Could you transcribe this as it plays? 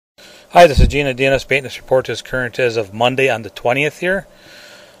Hi, this is Gina DNS Baitness Report is current as of Monday on the 20th here.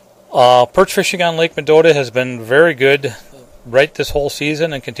 Perch fishing on Lake Mendota has been very good right this whole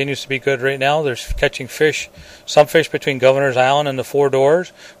season and continues to be good right now. There's catching fish, some fish between Governor's Island and the Four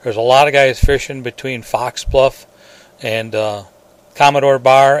Doors. There's a lot of guys fishing between Fox Bluff and Commodore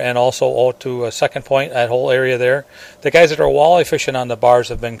Bar, and also out to Second Point, that whole area there. The guys that are walleye fishing on the bars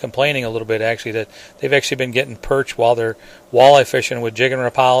have been complaining a little bit, actually, that they've actually been getting perch while they're walleye fishing with jig and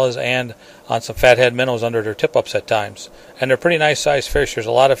rapalas and on some fathead minnows under their tip-ups at times. And they're pretty nice sized fish. There's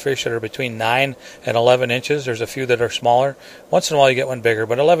a lot of fish that are between 9 and 11 inches. There's a few that are smaller. Once in a while you get one bigger,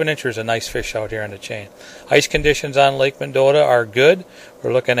 but 11 inches is a nice fish out here on the chain. Ice conditions on Lake Mendota are good.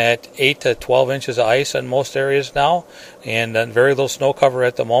 We're looking at 8 to 12 inches of ice in most areas now, and very little snow cover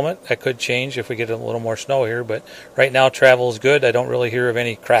at the moment. That could change if we get a little more snow here, but right now travel is good. I don't really hear of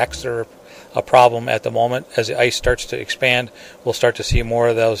any cracks that are a problem at the moment. As the ice starts to expand, we'll start to see more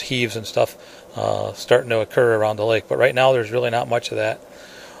of those heaves and stuff starting to occur around the lake, but right now there's really not much of that.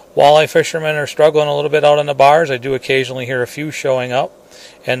 Walleye fishermen are struggling a little bit out on the bars. I do occasionally hear a few showing up,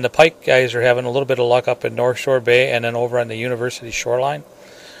 and the pike guys are having a little bit of luck up in North Shore Bay and then over on the University shoreline.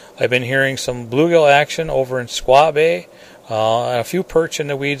 I've been hearing some bluegill action over in Squaw Bay, and a few perch in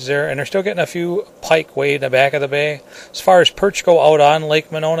the weeds there, and they're still getting a few pike way in the back of the bay. As far as perch go out on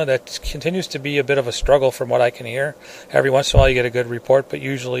Lake Monona, that continues to be a bit of a struggle from what I can hear. Every once in a while you get a good report, but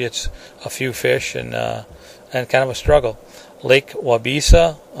usually it's a few fish and kind of a struggle. Lake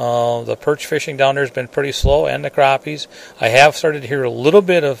Wabisa, the perch fishing down there has been pretty slow, and the crappies. I have started to hear a little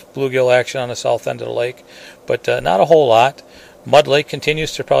bit of bluegill action on the south end of the lake, but not a whole lot. Mud Lake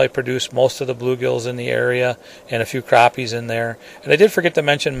continues to probably produce most of the bluegills in the area and a few crappies in there. And I did forget to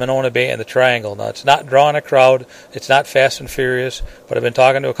mention Monona Bay and the Triangle. Now, it's not drawing a crowd. It's not fast and furious, but I've been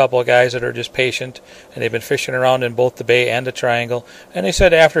talking to a couple of guys that are just patient, and they've been fishing around in both the bay and the Triangle. And they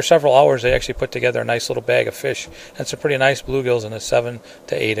said after several hours, they actually put together a nice little bag of fish and some pretty nice bluegills in the 7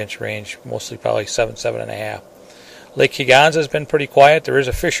 to 8 inch range, mostly probably 7, 7.5. Lake Kegonsa has been pretty quiet. There is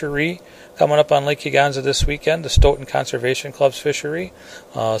a fishery coming up on Lake Kegonsa this weekend, the Stoughton Conservation Club's fishery.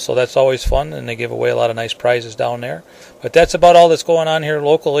 So that's always fun, and they give away a lot of nice prizes down there. But that's about all that's going on here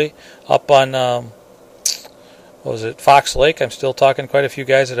locally. Up on, Fox Lake, I'm still talking to quite a few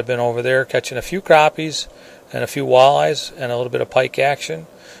guys that have been over there, catching a few crappies and a few walleyes and a little bit of pike action.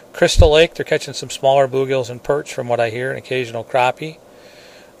 Crystal Lake, they're catching some smaller bluegills and perch from what I hear, an occasional crappie.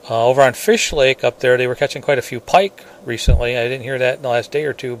 Over on Fish Lake up there, they were catching quite a few pike recently. I didn't hear that in the last day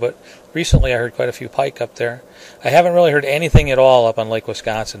or two, but recently I heard quite a few pike up there. I haven't really heard anything at all up on Lake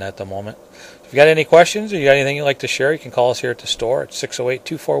Wisconsin at the moment. If you got any questions or you got anything you'd like to share, you can call us here at the store at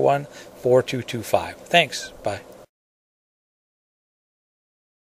 608-241-4225. Thanks. Bye.